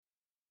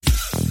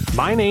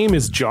My name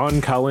is John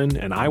Cullen,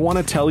 and I want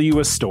to tell you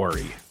a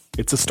story.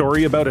 It's a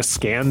story about a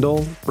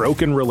scandal,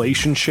 broken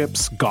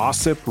relationships,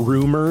 gossip,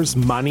 rumors,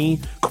 money,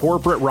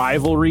 corporate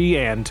rivalry,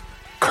 and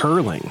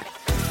curling.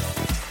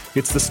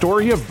 It's the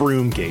story of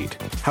Broomgate,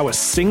 how a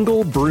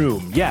single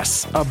broom,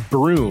 yes, a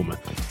broom,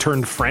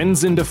 turned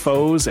friends into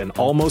foes and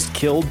almost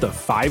killed the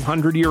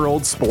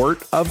 500-year-old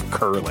sport of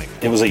curling.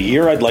 It was a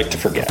year I'd like to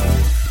forget.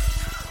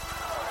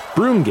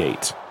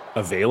 Broomgate,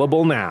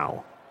 available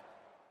now.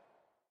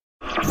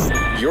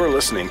 You're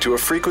listening to a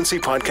Frequency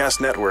Podcast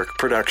Network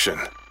production.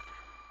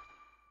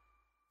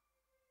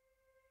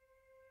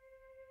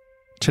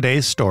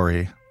 Today's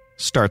story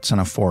starts in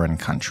a foreign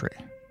country.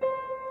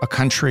 A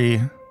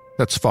country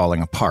that's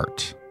falling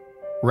apart,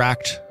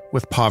 racked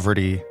with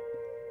poverty,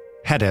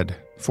 headed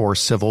for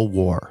civil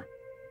war.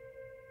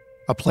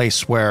 A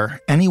place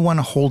where anyone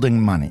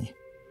holding money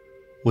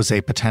was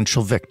a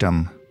potential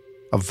victim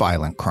of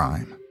violent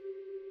crime.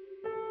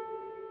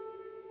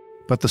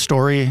 But the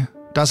story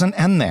doesn't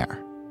end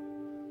there.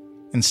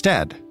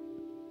 Instead,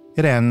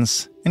 it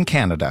ends in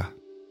Canada.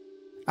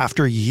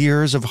 After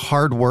years of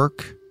hard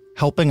work,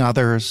 helping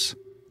others,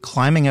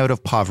 climbing out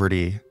of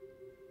poverty,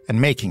 and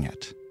making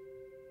it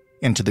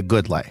into the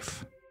good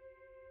life.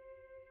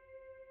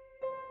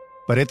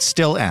 But it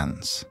still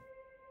ends.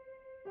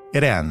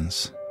 It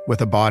ends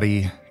with a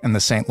body in the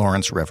St.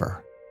 Lawrence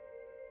River.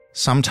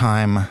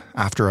 Sometime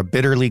after a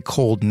bitterly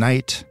cold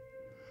night,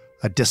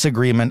 a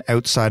disagreement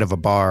outside of a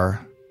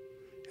bar,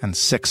 and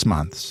 6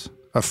 months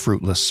of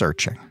fruitless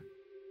searching.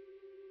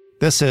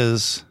 This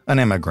is an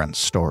immigrant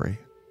story,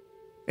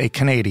 a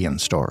Canadian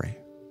story.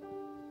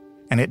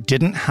 And it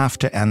didn't have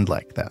to end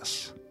like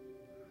this.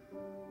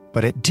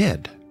 But it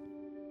did.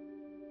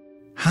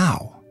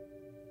 How?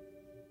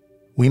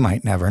 We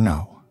might never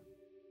know.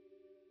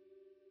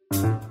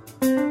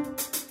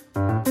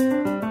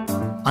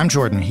 I'm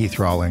Jordan Heath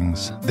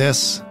Rawlings.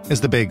 This is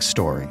The Big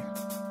Story.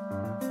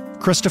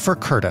 Christopher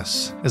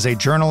Curtis is a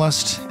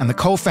journalist and the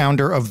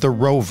co-founder of The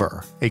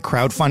Rover, a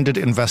crowdfunded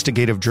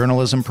investigative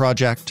journalism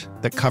project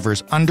that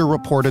covers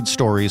underreported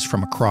stories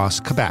from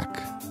across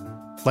Quebec.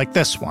 Like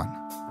this one.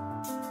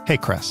 Hey,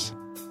 Chris.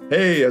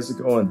 Hey, how's it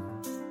going?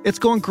 It's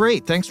going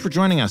great. Thanks for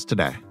joining us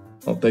today.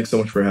 Oh, thanks so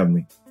much for having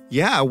me.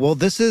 Yeah, well,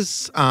 this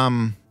is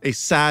a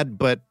sad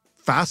but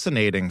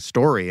fascinating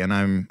story, and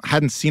I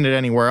hadn't seen it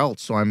anywhere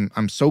else, so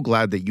I'm so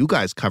glad that you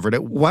guys covered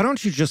it. Why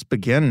don't you just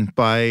begin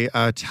by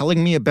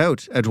telling me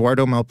about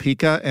Eduardo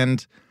Malpica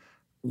and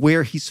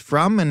where he's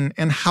from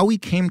and how he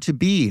came to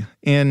be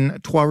in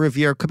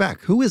Trois-Rivières, Quebec.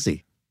 Who is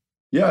he?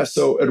 Yeah,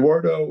 so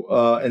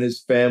Eduardo and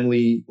his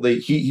family,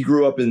 he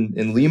grew up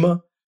in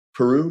Lima,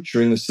 Peru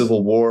during the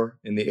Civil War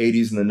in the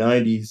 80s and the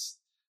 90s.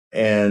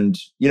 And,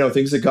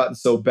 things had gotten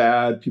so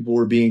bad. People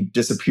were being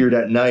disappeared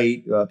at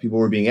night. People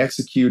were being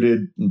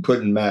executed and put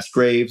in mass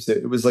graves.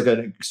 It was like an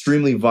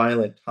extremely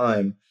violent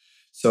time.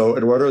 So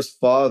Eduardo's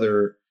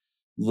father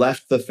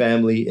left the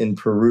family in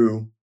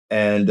Peru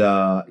and,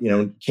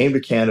 came to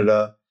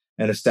Canada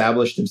and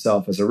established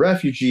himself as a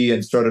refugee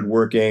and started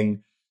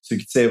working so he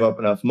could save up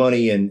enough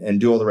money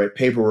and do all the right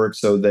paperwork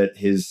so that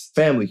his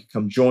family could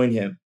come join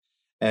him.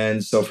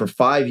 And so for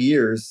 5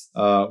 years,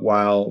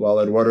 while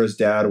Eduardo's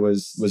dad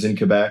was in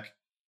Quebec,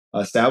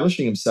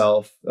 establishing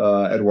himself,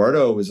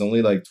 Eduardo was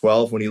only like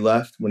 12 when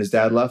his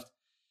dad left.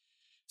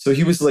 So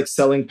he was like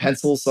selling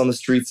pencils on the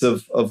streets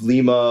of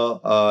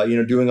Lima,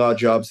 doing odd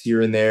jobs here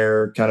and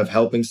there, kind of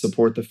helping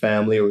support the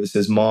family. It was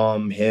his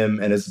mom, him,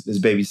 and his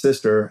baby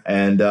sister.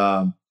 And,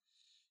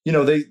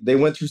 they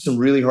went through some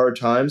really hard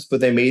times,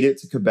 but they made it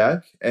to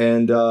Quebec.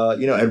 And,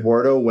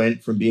 Eduardo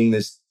went from being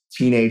this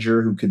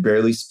teenager who could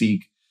barely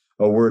speak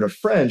a word of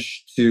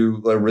French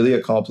to a really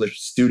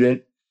accomplished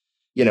student.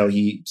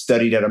 He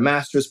studied at a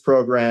master's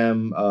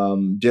program,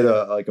 did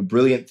a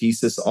brilliant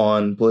thesis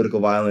on political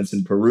violence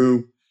in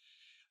Peru,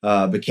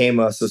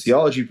 became a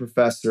sociology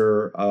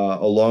professor.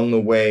 Along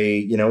the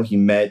way, he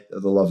met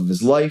the love of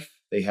his life.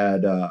 They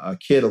had a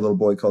kid, a little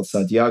boy called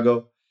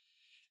Santiago,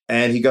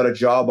 and he got a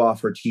job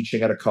offer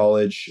teaching at a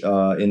college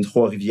in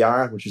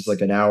Trois-Rivières, which is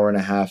like an hour and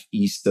a half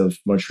east of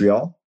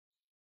Montreal.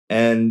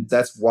 And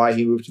that's why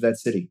he moved to that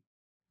city.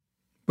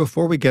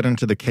 Before we get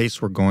into the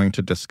case we're going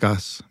to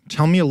discuss,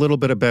 tell me a little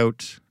bit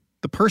about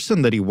the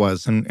person that he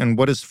was and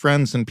what his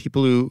friends and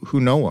people who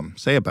know him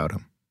say about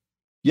him.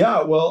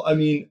 Yeah, well,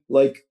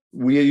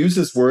 we use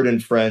this word in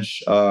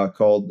French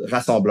called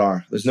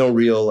rassembleur. There's no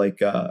real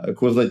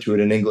equivalent to it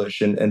in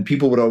English. And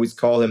people would always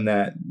call him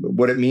that.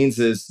 What it means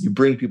is you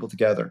bring people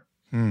together.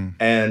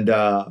 And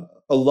a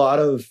lot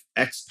of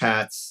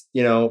expats,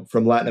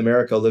 from Latin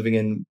America living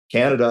in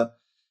Canada,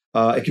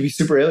 it can be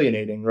super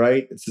alienating,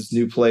 right? It's this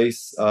new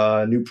place,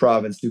 new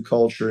province, new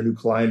culture, new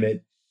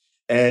climate.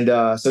 And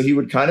so he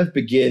would kind of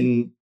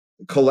begin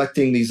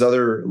collecting these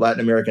other Latin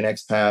American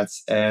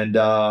expats. And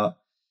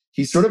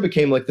he sort of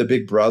became like the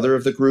big brother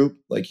of the group.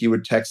 Like he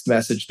would text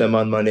message them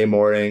on Monday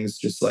mornings,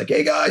 just like,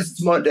 hey guys,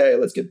 it's Monday.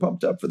 Let's get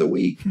pumped up for the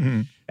week.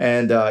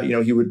 And,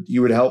 he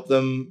would help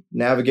them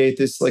navigate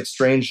this like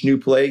strange new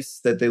place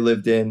that they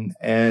lived in.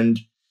 And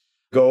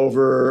go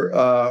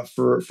over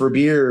for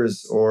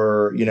beers,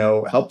 or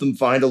help them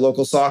find a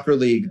local soccer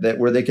league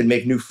where they can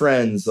make new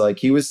friends. Like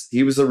he was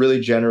a really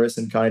generous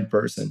and kind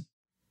person.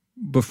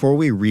 Before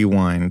we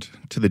rewind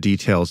to the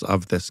details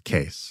of this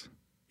case,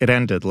 it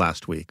ended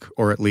last week,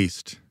 or at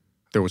least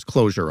there was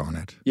closure on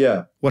it.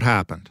 Yeah. What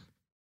happened?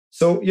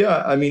 So,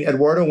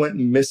 Eduardo went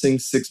missing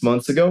 6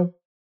 months ago.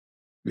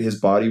 His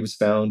body was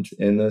found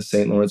in the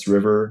St. Lawrence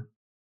River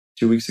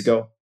 2 weeks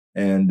ago.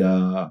 And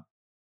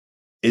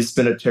it's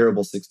been a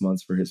terrible 6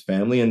 months for his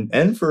family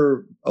and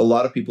for a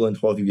lot of people in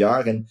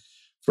Trois-Rivières and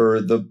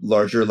for the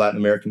larger Latin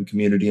American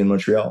community in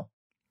Montreal.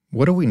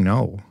 What do we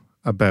know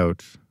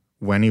about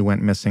when he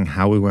went missing,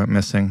 how he went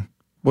missing?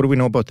 What do we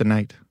know about the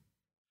night?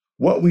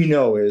 What we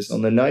know is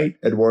on the night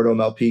Eduardo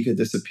Malpica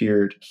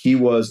disappeared, he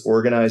was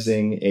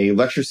organizing a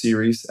lecture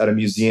series at a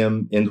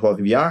museum in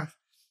Trois-Rivières.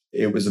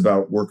 It was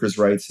about workers'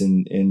 rights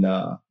in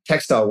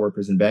textile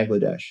workers in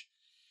Bangladesh.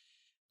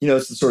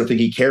 It's the sort of thing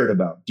he cared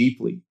about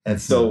deeply. And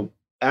so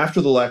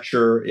after the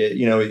lecture,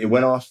 it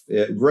went off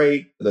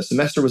great. The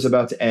semester was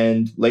about to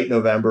end, late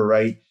November,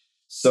 right?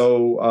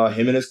 So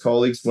him and his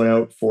colleagues went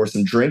out for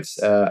some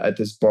drinks at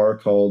this bar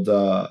called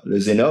Le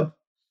Zénob.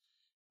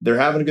 They're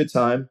having a good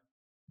time.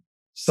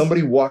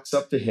 Somebody walks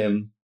up to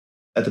him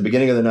at the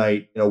beginning of the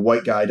night.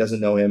 White guy,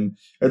 doesn't know him.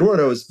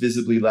 Eduardo is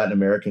visibly Latin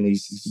American.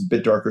 He's a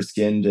bit darker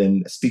skinned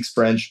and speaks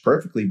French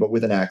perfectly, but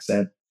with an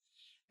accent.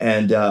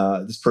 And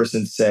this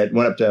person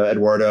went up to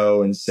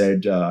Eduardo and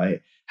said,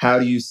 how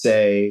do you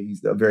say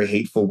a very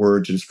hateful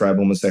word to describe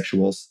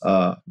homosexuals?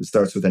 It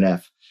starts with an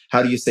F.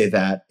 How do you say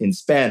that in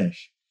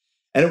Spanish?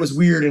 And it was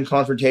weird and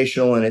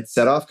confrontational, and it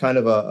set off kind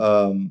of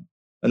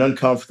an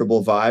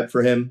uncomfortable vibe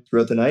for him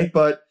throughout the night.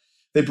 But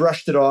they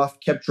brushed it off,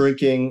 kept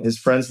drinking. His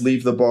friends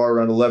leave the bar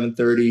around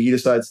 11:30. He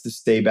decides to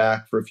stay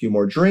back for a few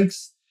more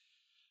drinks.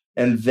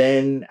 And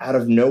then out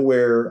of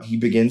nowhere, he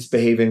begins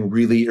behaving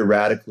really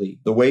erratically.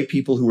 The way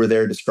people who were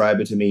there describe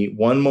it to me,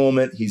 one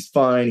moment he's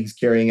fine, he's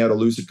carrying out a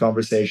lucid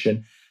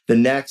conversation. The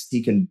next,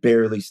 he can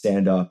barely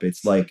stand up.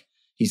 It's like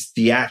he's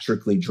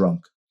theatrically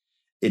drunk.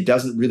 It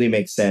doesn't really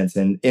make sense.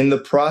 And in the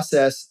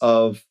process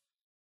of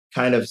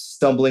kind of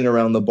stumbling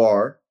around the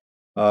bar,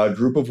 a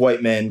group of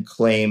white men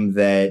claim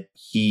that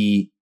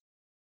he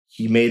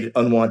made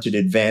unwanted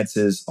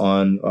advances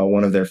on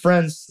one of their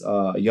friends,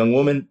 a young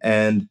woman,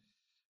 and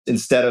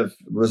instead of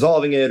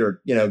resolving it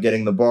or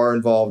getting the bar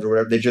involved or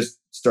whatever, they just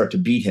start to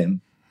beat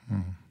him.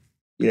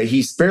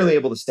 He's barely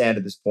able to stand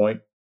at this point.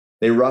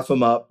 They rough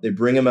him up. They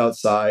bring him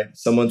outside.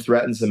 Someone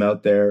threatens him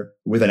out there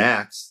with an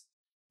axe.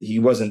 He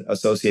wasn't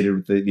associated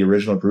with the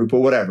original group,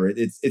 but whatever.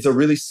 It's a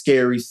really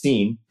scary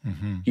scene.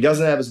 He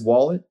doesn't have his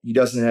wallet. He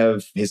doesn't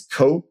have his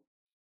coat.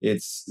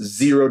 It's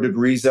 0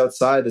 degrees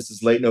outside. This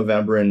is late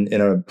November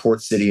in a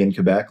port city in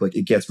Quebec. Like,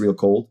 it gets real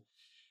cold.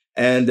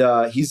 And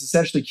he's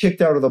essentially kicked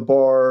out of the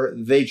bar.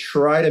 They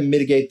try to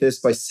mitigate this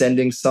by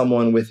sending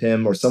someone with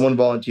him, or someone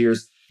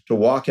volunteers to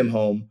walk him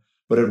home.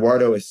 But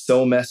Eduardo is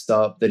so messed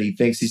up that he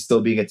thinks he's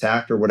still being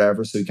attacked or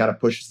whatever. So he kind of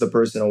pushes the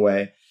person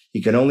away.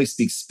 He can only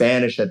speak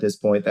Spanish at this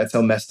point. That's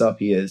how messed up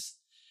he is.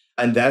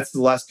 And that's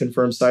the last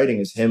confirmed sighting,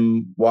 is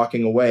him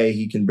walking away.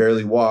 He can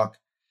barely walk.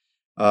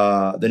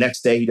 The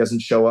next day, he doesn't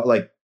show up.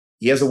 Like,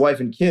 he has a wife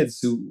and kid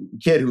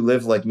who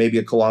live like maybe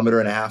 1.5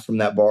 kilometers from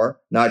that bar,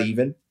 not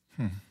even.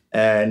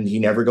 And he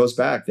never goes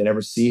back. They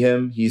never see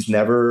him. He's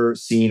never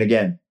seen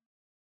again.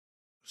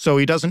 So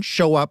he doesn't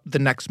show up the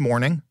next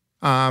morning.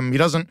 He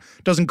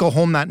doesn't go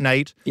home that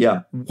night.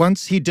 Yeah.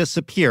 Once he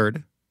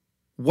disappeared,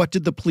 what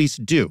did the police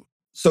do?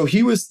 So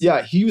he was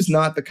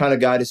not the kind of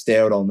guy to stay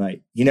out all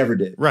night. He never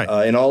did.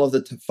 Right. In all of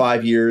the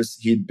 5 years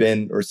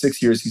or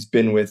 6 years he's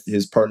been with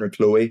his partner,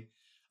 Chloe,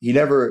 he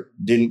never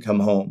didn't come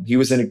home. He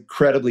was an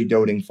incredibly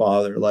doting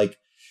father. Like,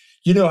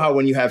 you know how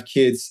when you have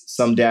kids,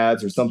 some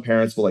dads or some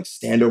parents will like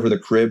stand over the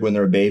crib when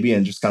they're a baby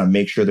and just kind of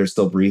make sure they're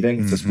still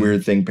breathing. It's this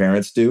weird thing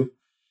parents do.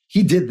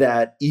 He did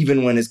that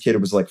even when his kid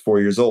was like 4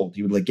 years old.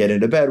 He would like get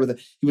into bed with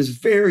it. He was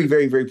very,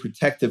 very, very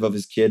protective of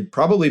his kid,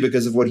 probably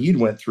because of what he'd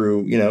went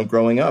through,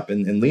 growing up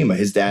in Lima.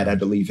 His dad had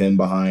to leave him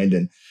behind,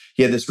 and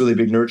he had this really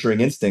big nurturing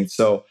instinct.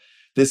 So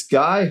this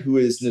guy who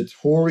is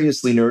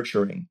notoriously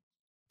nurturing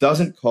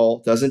doesn't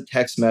call, doesn't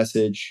text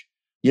message,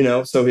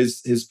 so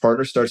his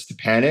partner starts to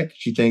panic.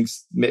 She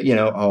thinks,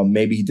 oh,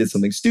 maybe he did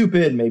something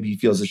stupid. Maybe he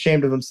feels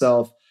ashamed of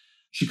himself.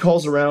 She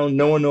calls around.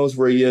 No one knows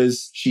where he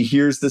is. She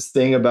hears this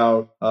thing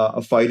about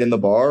a fight in the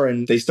bar,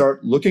 and they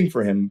start looking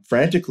for him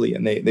frantically.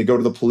 And they go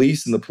to the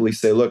police, and the police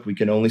say, look, we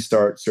can only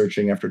start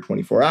searching after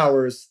 24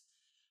 hours.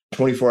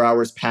 24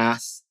 hours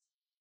pass.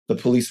 The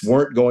police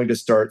weren't going to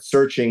start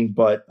searching,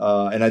 but,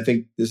 and I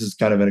think this is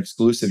kind of an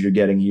exclusive you're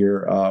getting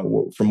here.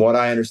 From what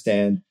I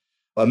understand,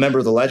 a member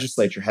of the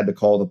legislature had to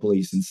call the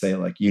police and say,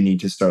 like, you need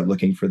to start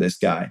looking for this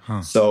guy.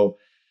 So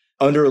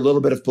under a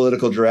little bit of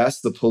political duress,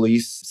 the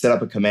police set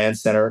up a command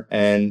center,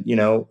 and,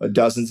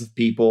 dozens of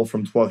people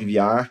from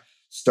Trois-Rivières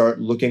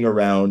start looking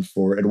around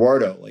for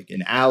Eduardo, like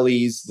in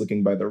alleys,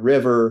 looking by the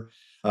river.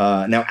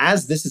 Now,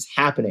 as this is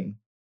happening,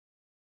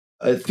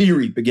 a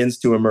theory begins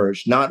to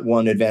emerge, not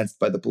one advanced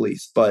by the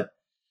police, but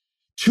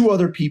Two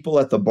other people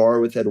at the bar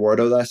with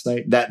Eduardo last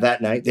night,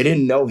 that night, they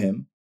didn't know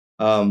him.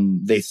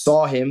 They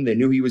saw him. They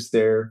knew he was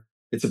there.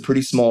 It's a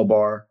pretty small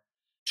bar.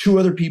 Two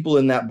other people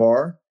in that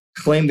bar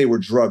claimed they were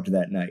drugged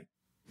that night.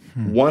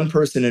 One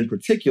person in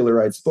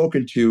particular I'd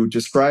spoken to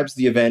describes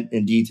the event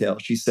in detail.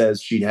 She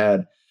says she'd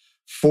had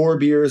 4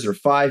 beers or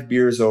 5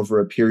 beers over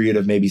a period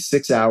of maybe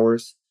 6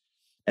 hours.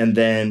 And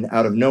then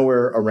out of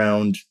nowhere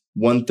around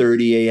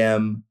 1:30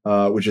 a.m.,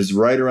 which is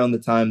right around the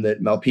time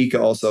that Malpica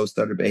also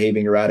started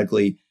behaving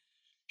erratically,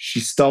 she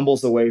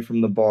stumbles away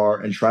from the bar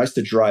and tries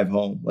to drive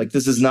home. Like,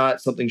 this is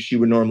not something she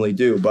would normally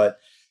do, but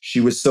she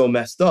was so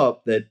messed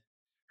up that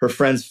her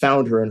friends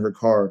found her in her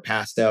car,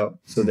 passed out.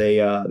 So they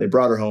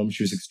brought her home.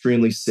 She was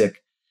extremely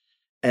sick.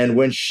 And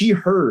when she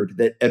heard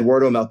that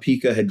Eduardo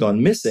Malpica had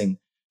gone missing,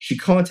 she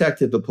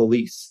contacted the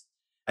police.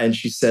 And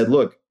she said,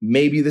 look,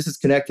 maybe this is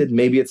connected,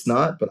 maybe it's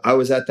not, but I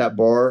was at that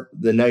bar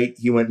the night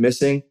he went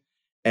missing,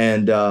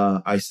 and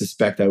I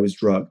suspect I was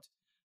drugged.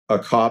 A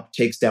cop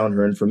takes down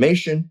her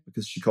information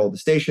because she called the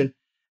station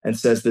and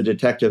says the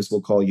detectives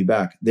will call you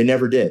back. They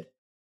never did.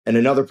 And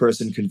another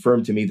person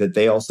confirmed to me that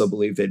they also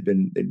believed they'd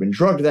been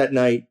drugged that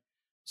night.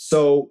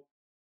 So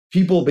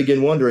people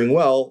begin wondering,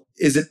 well,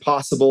 is it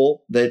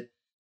possible that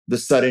the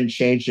sudden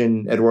change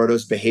in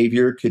Eduardo's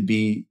behavior could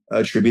be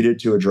attributed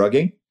to a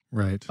drugging?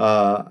 Right.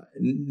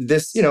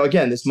 This,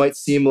 again, this might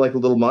seem like a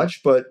little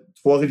much, but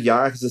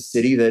Trois-Rivières is a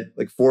city that,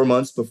 like, 4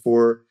 months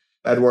before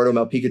Eduardo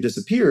Malpica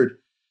disappeared,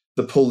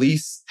 the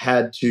police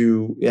had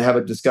to have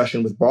a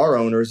discussion with bar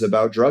owners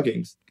about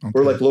druggings,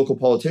 or like local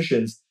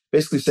politicians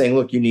basically saying,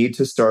 look, you need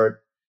to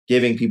start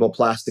giving people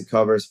plastic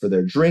covers for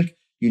their drink.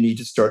 You need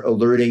to start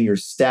alerting your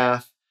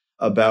staff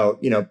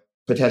about,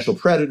 potential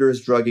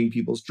predators drugging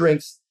people's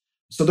drinks.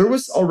 So there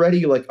was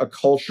already like a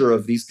culture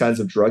of these kinds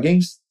of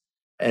druggings.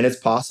 And it's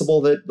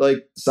possible that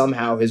like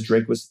somehow his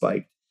drink was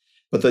spiked,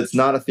 but that's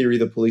not a theory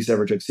the police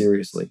ever took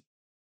seriously.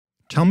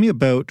 Tell me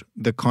about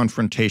the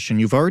confrontation.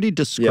 You've already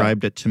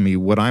described it to me.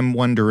 What I'm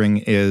wondering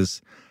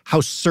is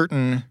how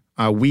certain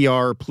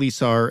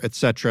police are,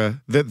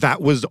 etc.,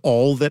 that was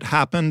all that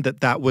happened,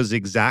 that was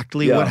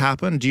exactly what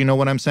happened. Do you know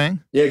what I'm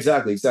saying? Yeah,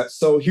 exactly.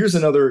 So here's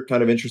another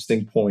kind of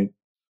interesting point.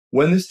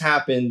 When this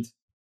happened,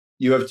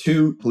 you have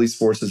 2 police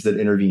forces that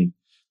intervene.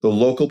 The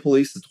local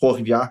police, the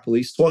Trois-Rivières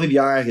police.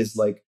 Trois-Rivières is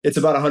like, it's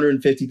about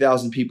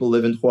 150,000 people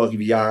live in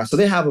Trois-Rivières. So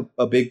they have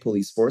a big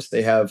police force.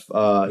 They have,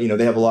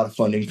 they have a lot of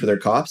funding for their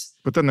cops.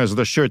 But then there's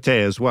the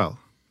Sûreté as well.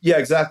 Yeah,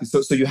 exactly.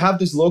 So you have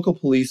this local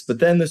police, but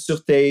then the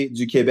Sûreté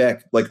du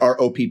Québec, like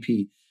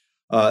ROPP,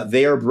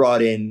 they are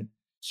brought in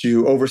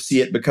to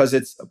oversee it because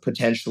it's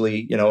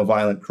potentially, a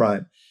violent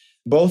crime.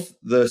 Both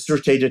the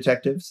Sûreté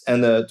detectives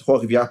and the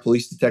Trois-Rivières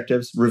police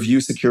detectives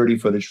review security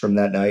footage from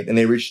that night, and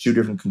they reach 2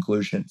 different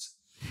conclusions.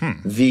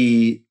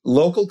 The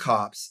local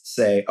cops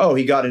say, oh,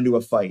 he got into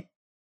a fight.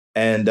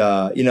 And,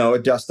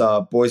 dust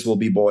up, boys will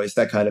be boys,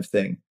 that kind of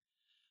thing.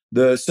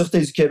 The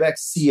Sûreté du Québec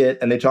see it,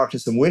 and they talk to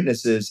some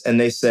witnesses, and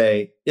they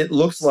say, it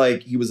looks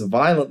like he was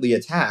violently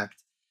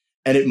attacked,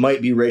 and it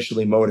might be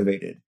racially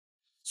motivated.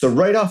 So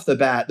right off the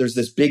bat, there's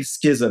this big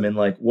schism in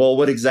like, well,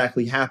 what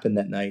exactly happened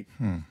that night?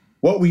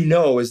 What we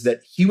know is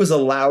that he was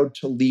allowed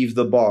to leave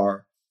the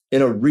bar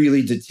in a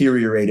really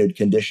deteriorated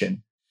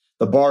condition.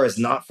 The bar is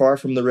not far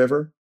from the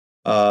river.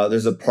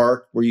 There's a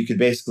park where you could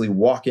basically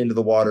walk into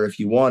the water if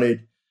you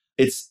wanted.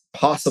 It's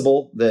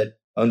possible that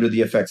under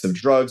the effects of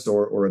drugs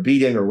or a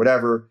beating or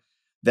whatever,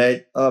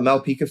 that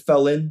Malpica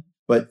fell in.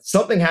 But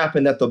something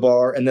happened at the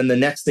bar, and then the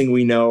next thing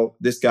we know,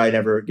 this guy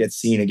never gets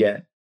seen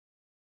again.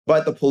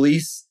 But the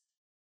police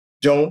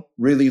don't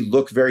really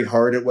look very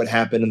hard at what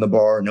happened in the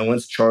bar. No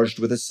one's charged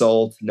with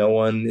assault. No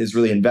one is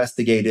really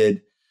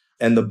investigated.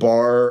 And the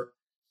bar,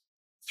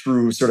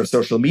 through sort of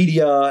social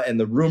media and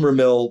the rumor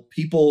mill,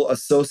 people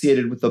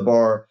associated with the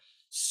bar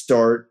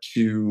start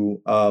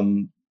to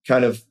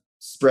kind of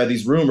spread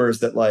these rumors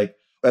that like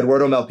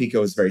Eduardo Malpica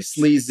was very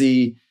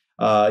sleazy.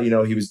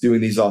 He was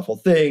doing these awful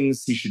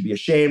things. He should be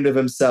ashamed of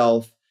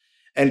himself,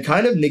 and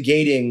kind of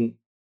negating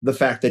the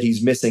fact that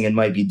he's missing and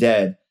might be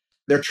dead.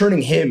 They're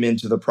turning him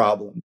into the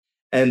problem.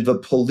 And the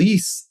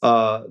police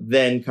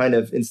then kind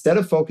of, instead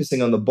of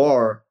focusing on the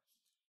bar,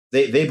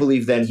 they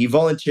believe then he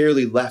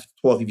voluntarily left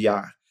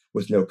Trois-Rivières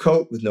with no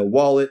coat, with no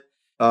wallet.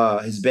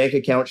 His bank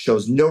account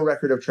shows no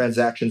record of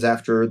transactions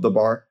after the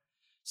bar.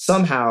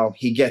 Somehow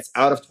he gets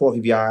out of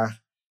Trois-Rivières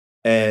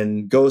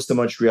and goes to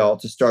Montreal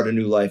to start a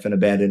new life and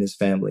abandon his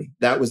family.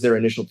 That was their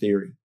initial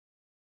theory.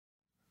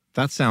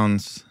 That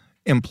sounds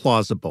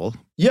implausible.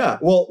 Yeah,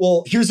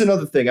 well, here's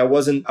another thing. I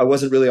wasn't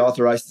really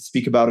authorized to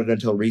speak about it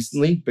until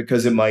recently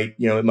because it might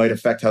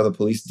affect how the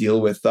police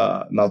deal with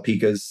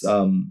Malpica's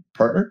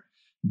partner.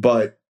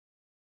 But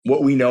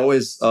what we know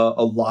is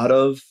a lot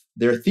of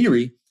their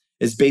theory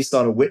is based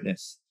on a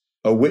witness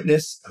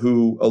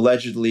who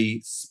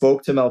allegedly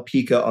spoke to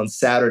Malpica on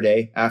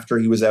Saturday after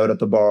he was out at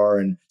the bar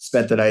and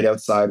spent the night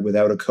outside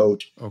without a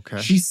coat. Okay.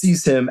 She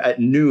sees him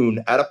at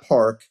noon at a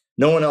park.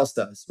 No one else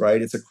does,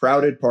 right? It's a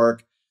crowded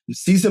park.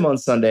 Sees him on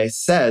Sunday,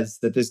 says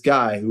that this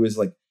guy who is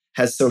like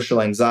has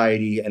social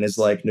anxiety and is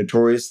like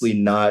notoriously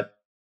not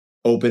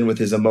open with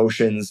his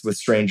emotions with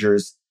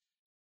strangers,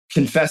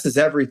 confesses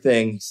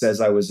everything,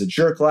 says, I was a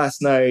jerk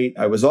last night.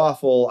 I was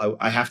awful.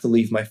 I have to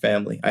leave my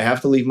family. I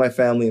have to leave my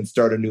family and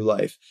start a new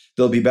life.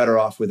 They'll be better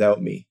off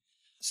without me.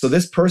 So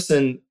this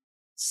person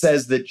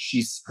says that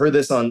she's heard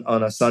this on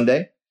a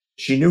Sunday.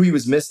 She knew he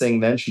was missing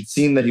then. She'd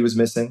seen that he was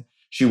missing.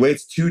 She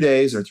waits 2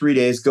 days or 3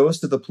 days, goes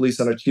to the police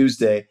on a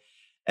Tuesday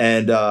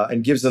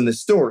and gives them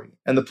this story.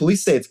 And the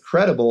police say it's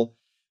credible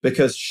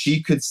because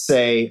she could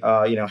say,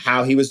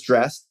 how he was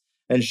dressed.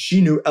 And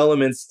she knew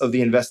elements of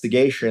the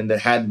investigation that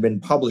hadn't been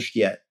published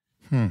yet.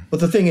 But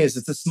the thing is,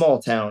 it's a small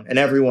town, and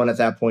everyone at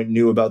that point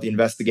knew about the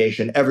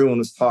investigation. Everyone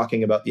was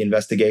talking about the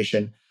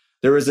investigation.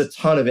 There was a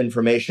ton of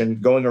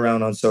information going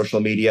around on social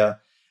media,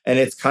 and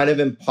it's kind of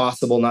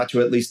impossible not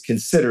to at least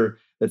consider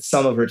that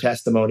some of her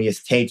testimony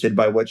is tainted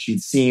by what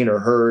she'd seen or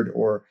heard.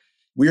 Or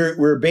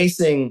we're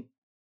basing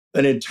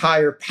an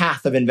entire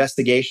path of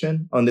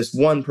investigation on this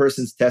one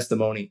person's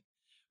testimony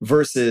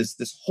versus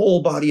this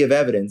whole body of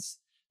evidence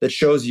that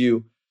shows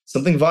you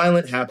something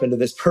violent happened to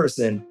this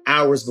person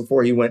hours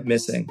before he went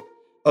missing.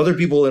 Other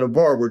people in a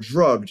bar were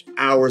drugged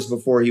hours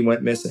before he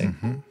went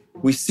missing.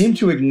 We seem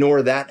to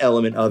ignore that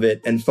element of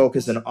it and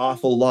focus an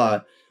awful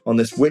lot on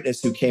this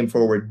witness who came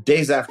forward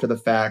days after the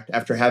fact,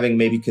 after having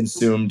maybe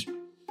consumed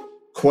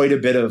quite a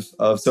bit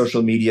of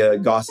social media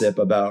gossip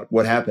about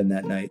what happened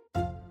that night.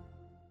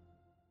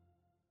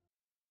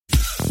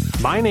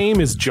 My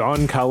name is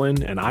John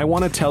Cullen, and I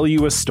want to tell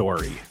you a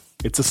story.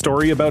 It's a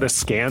story about a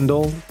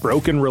scandal,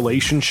 broken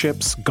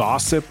relationships,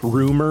 gossip,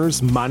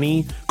 rumors,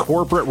 money,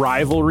 corporate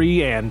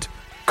rivalry, and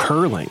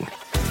curling.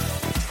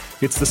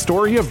 It's the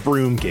story of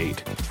Broomgate,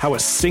 how a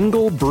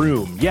single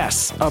broom,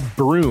 yes, a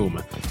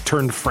broom,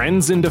 turned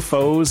friends into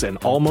foes and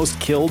almost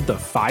killed the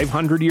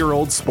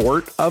 500-year-old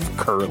sport of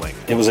curling.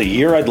 It was a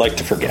year I'd like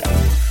to forget.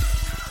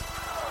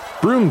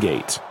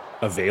 Broomgate,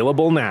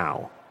 available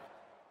now.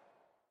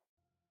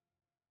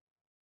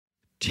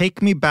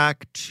 Take me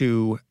back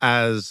to,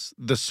 as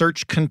the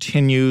search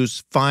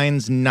continues,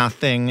 finds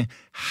nothing.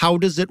 How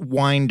does it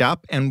wind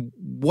up? And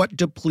what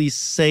do police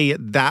say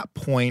at that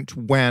point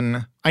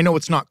when, I know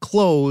it's not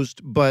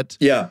closed, but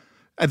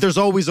there's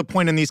always a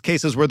point in these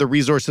cases where the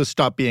resources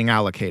stop being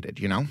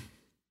allocated, you know?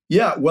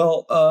 Yeah,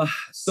 well,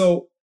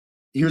 so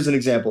here's an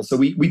example. So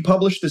we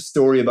published this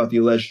story about the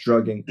alleged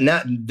drugging.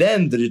 And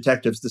then the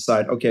detectives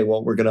decide, okay,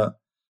 well, we're gonna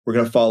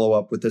follow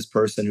up with this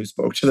person who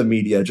spoke to the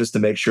media just to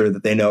make sure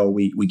that they know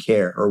we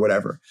care or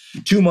whatever.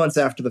 2 months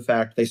after the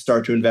fact, they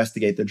start to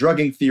investigate the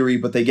drugging theory,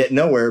 but they get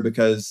nowhere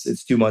because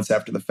it's 2 months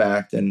after the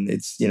fact, and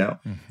it's,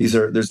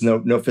 there's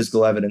no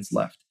physical evidence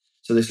left.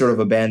 So they sort of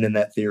abandon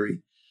that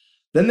theory.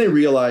 Then they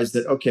realize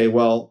that, okay,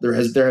 well, there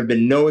have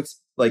been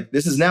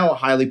this is now a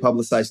highly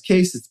publicized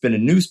case. It's been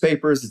in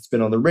newspapers. It's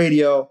been on the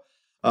radio.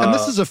 And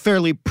this is a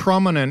fairly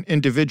prominent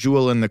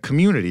individual in the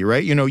community,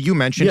 right? You know, you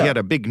mentioned he had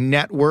a big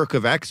network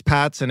of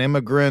expats and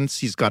immigrants.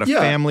 He's got a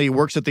family,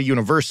 works at the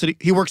university.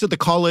 He works at the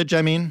college,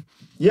 I mean.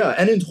 Yeah,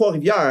 and in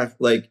Trois-Rivières,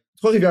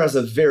 Trois-Rivières is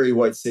a very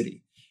white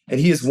city.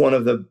 And he is one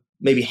of the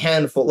maybe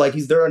handful,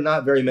 there are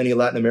not very many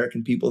Latin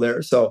American people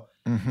there. So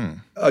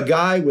a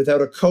guy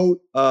without a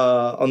coat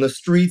on the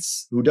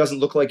streets who doesn't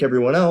look like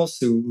everyone else,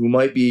 who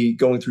might be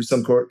going through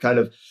some kind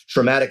of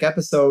traumatic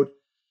episode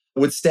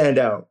would stand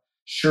out.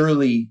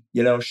 Surely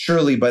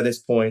by this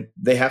point,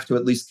 they have to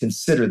at least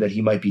consider that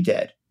he might be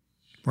dead.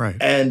 Right.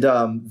 And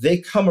they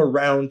come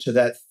around to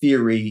that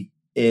theory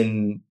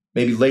in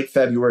maybe late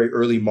February,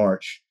 early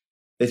March.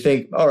 They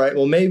think, all right,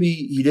 well, maybe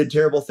he did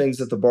terrible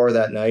things at the bar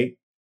that night.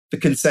 The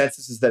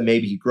consensus is that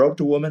maybe he groped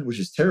a woman, which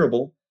is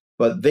terrible.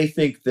 But they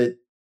think that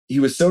he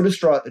was so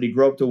distraught that he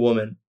groped a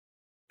woman.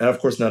 And of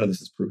course, none of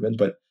this is proven,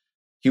 but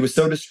he was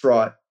so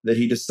distraught that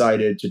he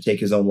decided to take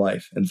his own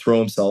life and throw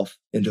himself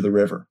into the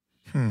river.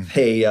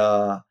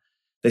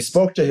 They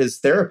spoke to his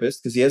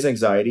therapist because he has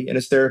anxiety, and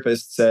his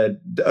therapist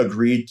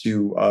agreed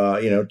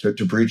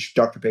to breach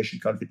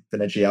doctor-patient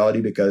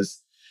confidentiality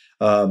because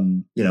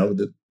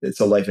it's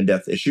a life and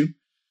death issue.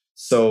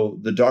 So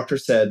the doctor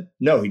said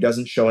no, he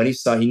doesn't show any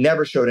sign. He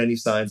never showed any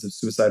signs of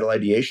suicidal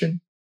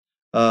ideation.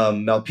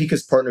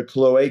 Malpica's partner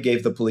Chloe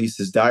gave the police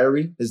his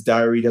diary. His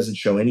diary doesn't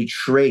show any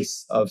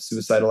trace of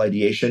suicidal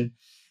ideation.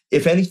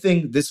 If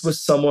anything, this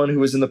was someone who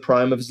was in the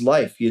prime of his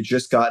life. He had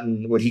just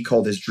gotten what he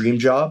called his dream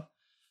job.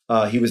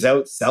 He was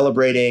out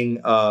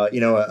celebrating,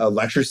 a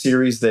lecture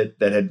series that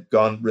had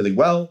gone really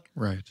well.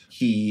 Right.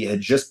 He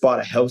had just bought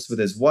a house with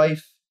his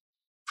wife.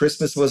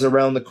 Christmas was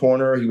around the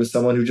corner. He was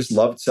someone who just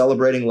loved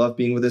celebrating, loved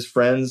being with his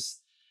friends.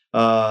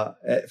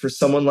 For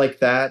someone like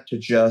that to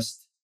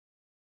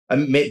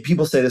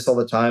people say this all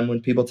the time when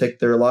people take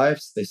their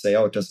lives. They say,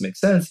 oh, it doesn't make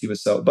sense.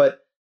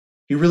 But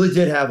he really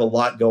did have a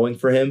lot going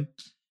for him.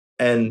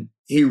 And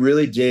he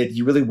really did.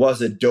 He really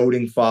was a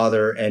doting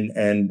father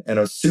and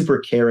a super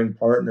caring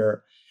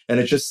partner. And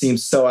it just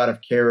seems so out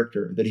of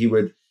character that he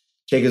would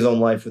take his own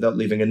life without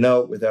leaving a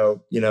note,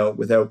 without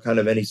kind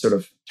of any sort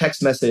of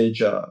text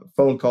message,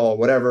 phone call,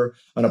 whatever,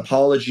 an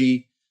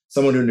apology,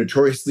 someone who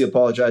notoriously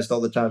apologized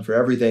all the time for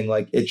everything.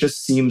 It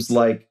just seems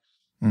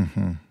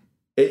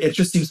it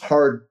just seems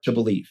hard to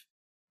believe.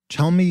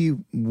 Tell me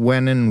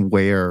when and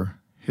where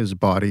his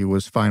body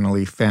was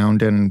finally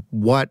found and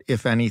what,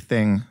 if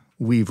anything,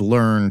 we've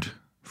learned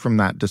from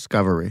that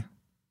discovery.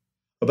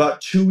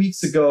 About 2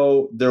 weeks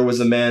ago, there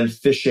was a man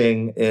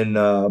fishing in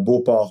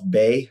Beauport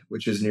Bay,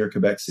 which is near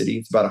Quebec City.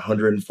 It's about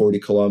 140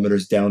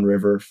 kilometers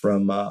downriver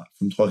from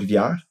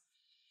Trois-Rivières.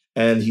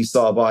 And he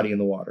saw a body in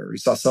the water. He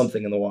saw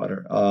something in the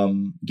water.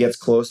 Gets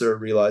closer,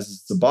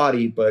 realizes it's a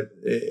body, but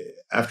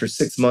after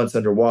 6 months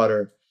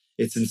underwater,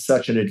 it's in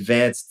such an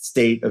advanced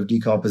state of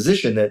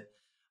decomposition that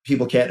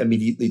people can't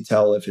immediately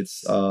tell if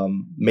it's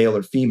male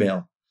or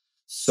female.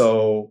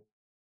 So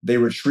the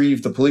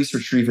police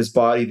retrieve his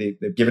body.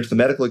 They give it to the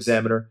medical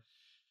examiner.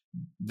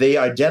 They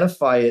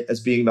identify it as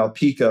being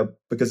Malpica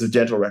because of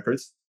dental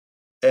records.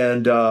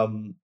 And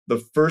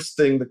the first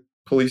thing the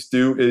police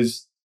do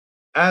is,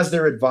 as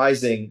they're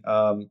advising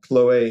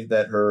Chloe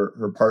that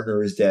her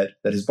partner is dead,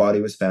 that his body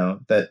was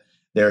found, that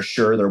they're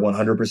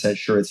 100%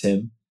 sure it's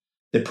him,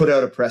 they put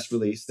out a press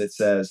release that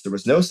says there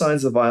was no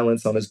signs of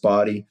violence on his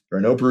body. There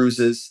are no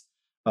bruises.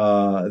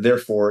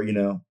 Therefore,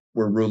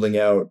 we're ruling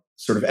out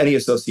sort of any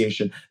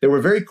association. They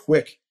were very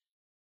quick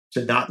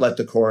to not let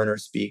the coroner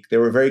speak. They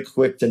were very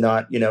quick to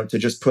not, to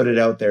just put it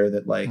out there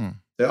that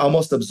they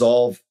almost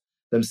absolve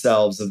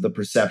themselves of the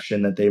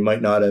perception that they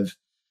might not have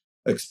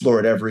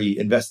explored every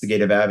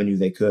investigative avenue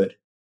they could.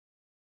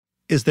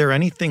 Is there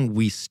anything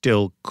we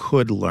still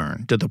could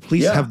learn? Did the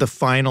police have the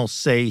final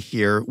say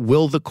here?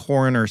 Will the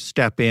coroner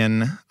step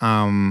in?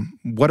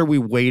 What are we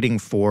waiting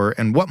for?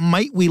 And what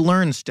might we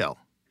learn still?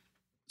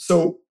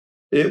 So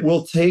it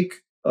will take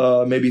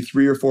maybe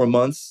 3 or 4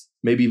 months,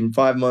 maybe even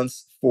 5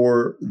 months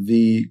for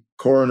the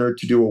coroner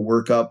to do a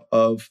workup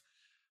of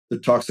the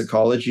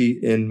toxicology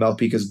in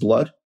Malpica's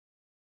blood.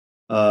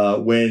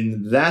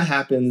 When that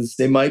happens,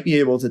 they might be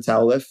able to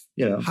tell if,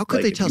 How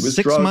could they tell?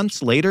 6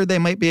 months later, they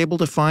might be able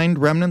to find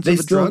remnants of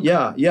the drug?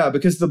 Yeah,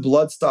 because the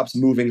blood stops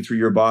moving through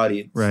your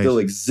body. It still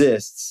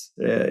exists,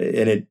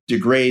 and it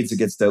degrades, it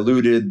gets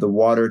diluted. The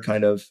water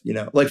kind of,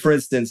 for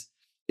instance,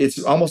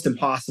 it's almost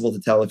impossible to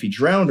tell if he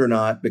drowned or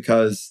not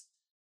because,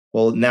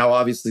 well, now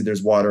obviously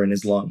there's water in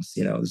his lungs.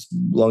 His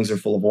lungs are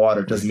full of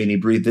water. It doesn't mean he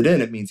breathed it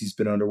in. It means he's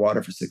been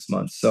underwater for 6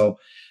 months. So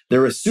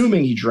they're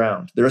assuming he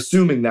drowned. They're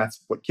assuming that's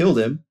what killed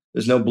him.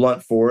 There's no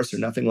blunt force or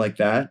nothing like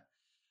that.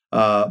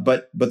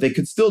 But they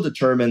could still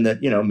determine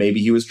that,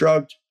 maybe he was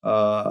drugged.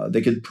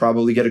 They could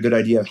probably get a good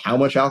idea of how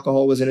much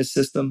alcohol was in his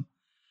system,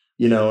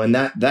 and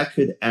that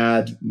could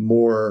add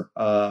more,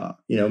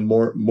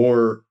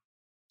 more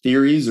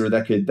theories, or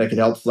that could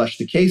help flesh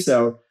the case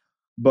out.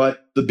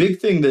 But the big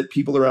thing that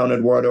people around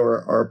Eduardo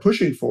are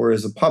pushing for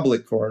is a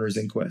public coroner's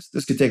inquest.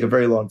 This could take a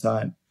very long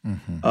time.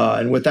 Mm-hmm.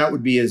 And what that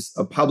would be is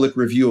a public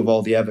review of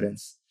all the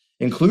evidence,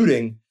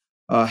 including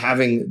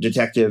having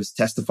detectives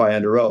testify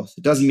under oath.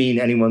 It doesn't mean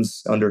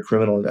anyone's under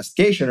criminal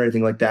investigation or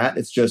anything like that.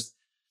 It's just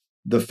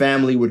the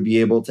family would be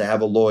able to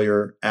have a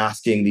lawyer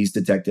asking these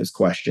detectives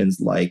questions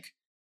like,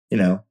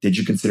 did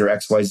you consider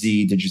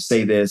XYZ? Did you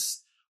say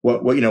this?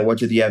 What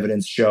did the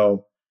evidence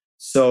show?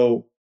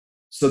 So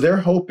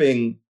they're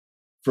hoping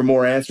for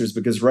more answers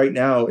because right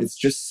now it's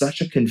just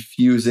such a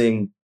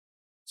confusing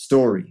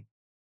story.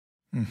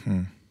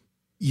 Mm-hmm.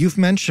 You've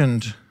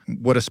mentioned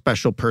what a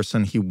special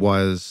person he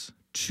was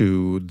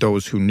to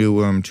those who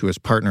knew him, to his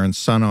partner and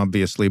son,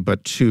 obviously,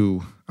 but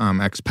to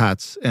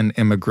expats and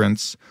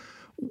immigrants.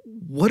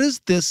 What does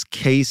this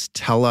case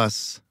tell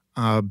us,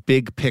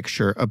 big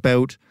picture,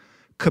 about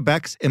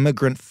Quebec's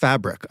immigrant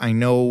fabric? I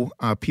know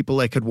people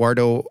like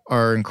Eduardo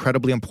are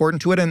incredibly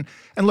important to it. And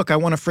look, I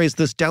want to phrase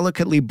this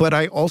delicately, but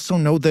I also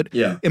know that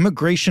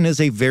immigration is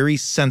a very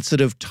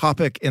sensitive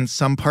topic in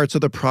some parts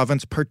of the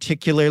province,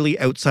 particularly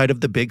outside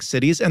of the big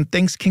cities, and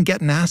things can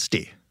get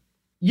nasty.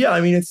 Yeah,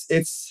 I mean,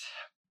 it's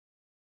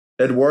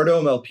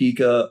Eduardo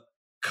Malpica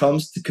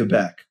comes to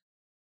Quebec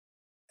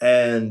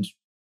and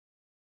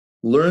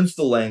learns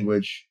the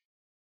language,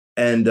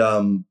 and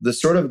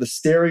the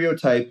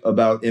stereotype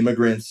about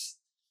immigrants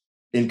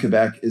in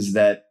Quebec is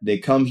that they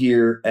come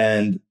here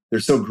and they're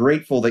so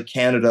grateful that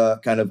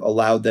Canada kind of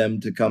allowed them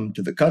to come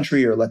to the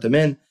country or let them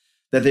in,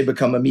 that they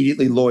become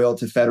immediately loyal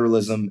to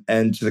federalism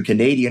and to the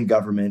Canadian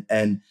government.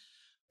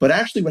 But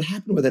actually what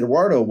happened with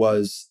Eduardo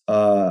was,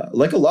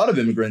 like a lot of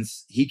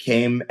immigrants, he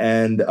came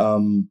and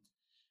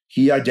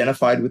he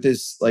identified with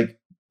this, like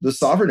the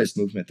sovereignist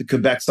movement, the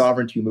Quebec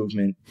sovereignty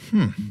movement.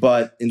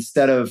 But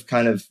instead of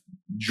kind of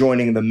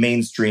joining the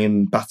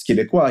mainstream Parti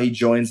Québécois, he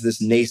joins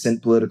this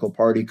nascent political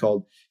party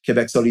called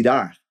Québec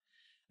Solidaire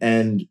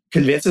and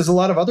convinces a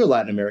lot of other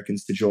Latin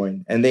Americans to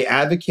join. And they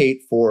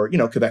advocate for,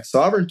 Quebec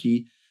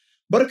sovereignty,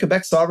 but a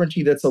Quebec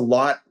sovereignty that's a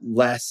lot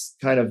less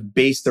kind of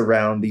based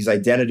around these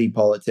identity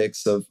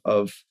politics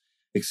of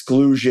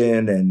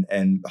exclusion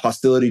and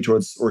hostility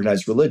towards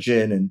organized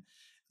religion and,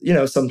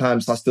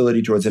 sometimes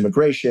hostility towards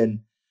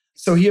immigration.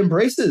 So he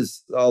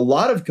embraces a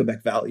lot of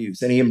Quebec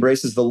values, and he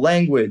embraces the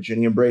language, and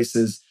he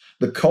embraces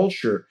the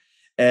culture,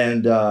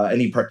 and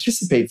he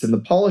participates in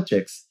the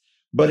politics.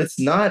 But it's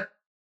not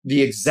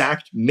the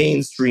exact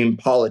mainstream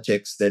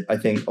politics that I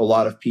think a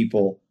lot of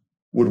people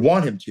would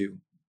want him to.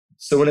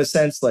 So in a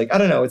sense, like, I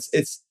don't know,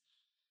 it's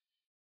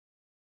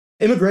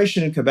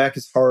immigration in Quebec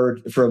is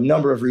hard for a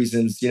number of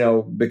reasons,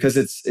 because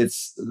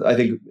it's, I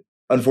think,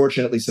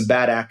 unfortunately, some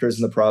bad actors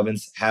in the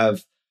province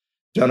have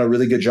done a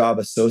really good job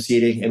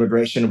associating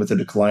immigration with the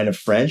decline of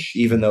French,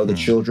 even though the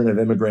children of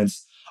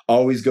immigrants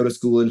always go to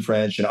school in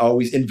French and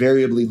always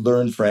invariably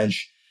learn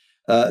French.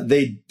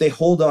 They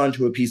hold on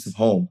to a piece of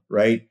home,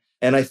 right?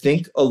 And I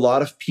think a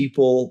lot of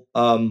people,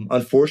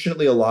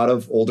 unfortunately, a lot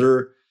of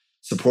older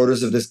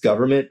supporters of this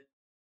government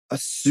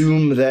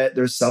assume that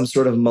there's some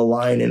sort of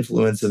malign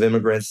influence of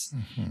immigrants.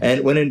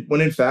 And when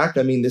in fact,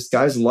 I mean, this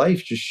guy's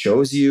life just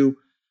shows you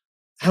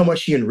how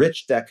much he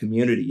enriched that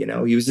community.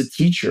 He was a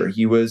teacher.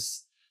 He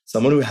was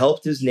someone who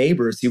helped his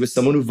neighbors. He was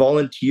someone who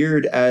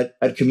volunteered at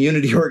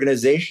community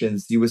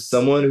organizations. He was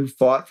someone who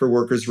fought for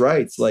workers'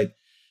 rights. Like,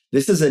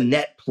 this is a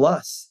net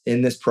plus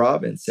in this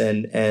province.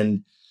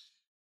 And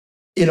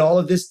in all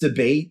of this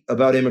debate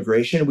about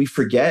immigration, we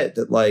forget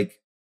that, like,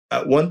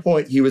 at one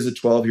point, he was a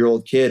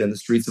 12-year-old kid in the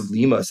streets of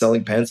Lima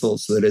selling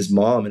pencils so that his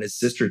mom and his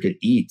sister could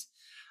eat.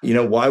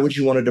 Why would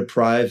you want to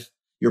deprive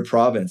your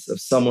province of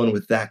someone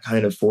with that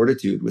kind of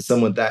fortitude, with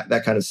someone with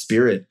that kind of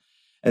spirit?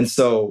 And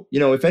so,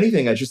 if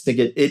anything, I just think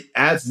it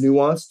adds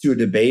nuance to a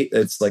debate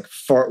that's like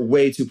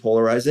way too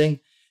polarizing,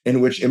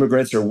 in which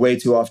immigrants are way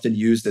too often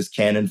used as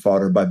cannon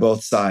fodder by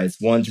both sides.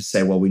 One, to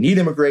say, well, we need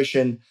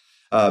immigration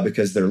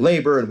because they're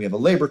labor and we have a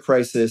labor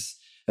crisis.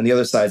 And the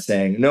other side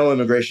saying, no,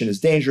 immigration is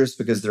dangerous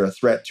because they're a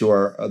threat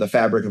to the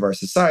fabric of our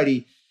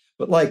society.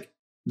 But like,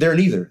 they're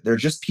neither. They're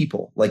just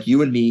people like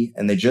you and me,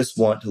 and they just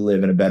want to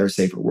live in a better,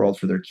 safer world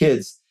for their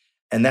kids.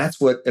 And that's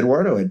what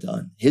Eduardo had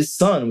done. His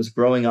son was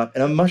growing up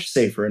in a much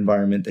safer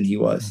environment than he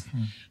was.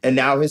 And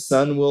now his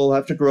son will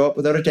have to grow up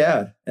without a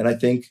dad. And I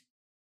think,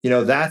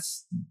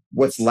 that's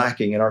what's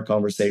lacking in our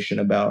conversation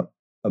about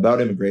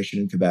immigration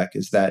in Quebec,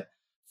 is that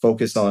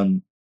focus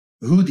on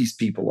who these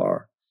people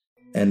are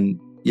and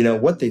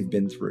what they've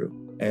been through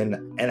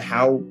and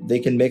how they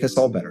can make us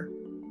all better.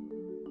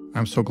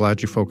 I'm so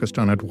glad you focused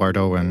on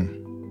Eduardo,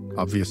 and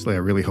obviously I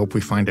really hope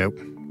we find out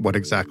what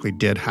exactly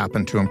did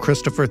happen to him.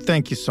 Christopher,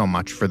 thank you so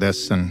much for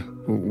this, and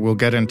we'll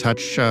get in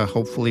touch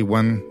hopefully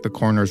when the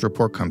coroner's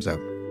report comes out.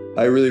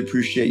 I really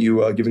appreciate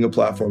you giving a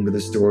platform to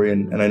this story,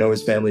 and I know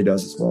his family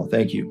does as well.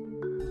 Thank you.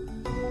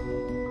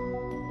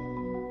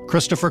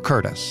 Christopher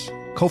Curtis,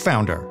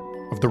 co-founder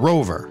of The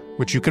Rover,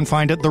 which you can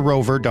find at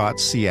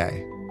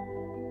therover.ca.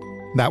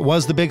 That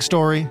was The Big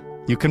Story.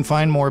 You can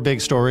find more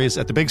big stories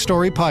at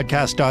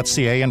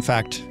thebigstorypodcast.ca. In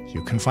fact,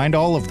 you can find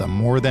all of them,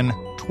 more than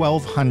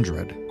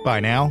 1,200 by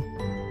now.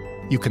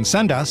 You can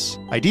send us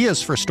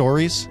ideas for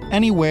stories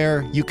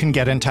anywhere you can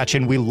get in touch,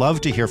 and we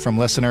love to hear from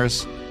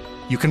listeners.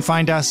 You can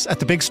find us at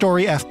The Big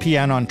Story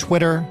FPN on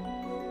Twitter,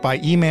 by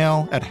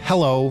email at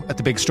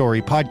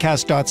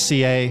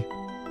hello@thebigstorypodcast.ca,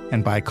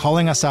 and by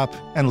calling us up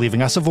and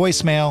leaving us a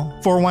voicemail,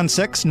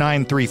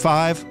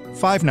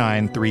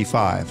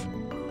 416-935-5935.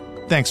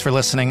 Thanks for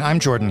listening. I'm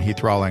Jordan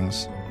Heath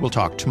Rawlings. We'll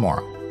talk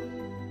tomorrow.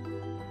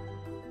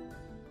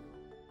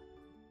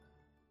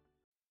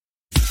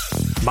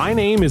 My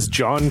name is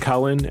John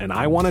Cullen, and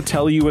I want to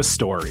tell you a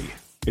story.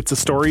 It's a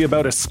story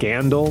about a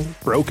scandal,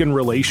 broken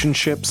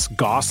relationships,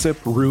 gossip,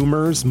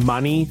 rumors,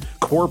 money,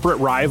 corporate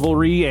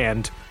rivalry,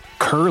 and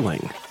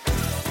curling.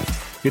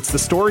 It's the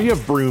story of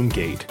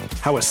Broomgate,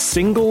 how a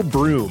single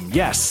broom,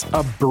 yes,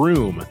 a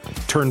broom,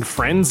 turned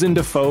friends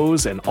into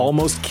foes and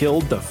almost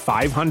killed the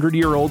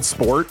 500-year-old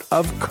sport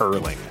of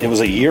curling. It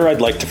was a year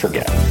I'd like to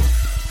forget.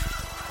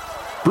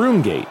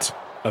 Broomgate,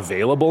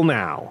 available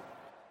now.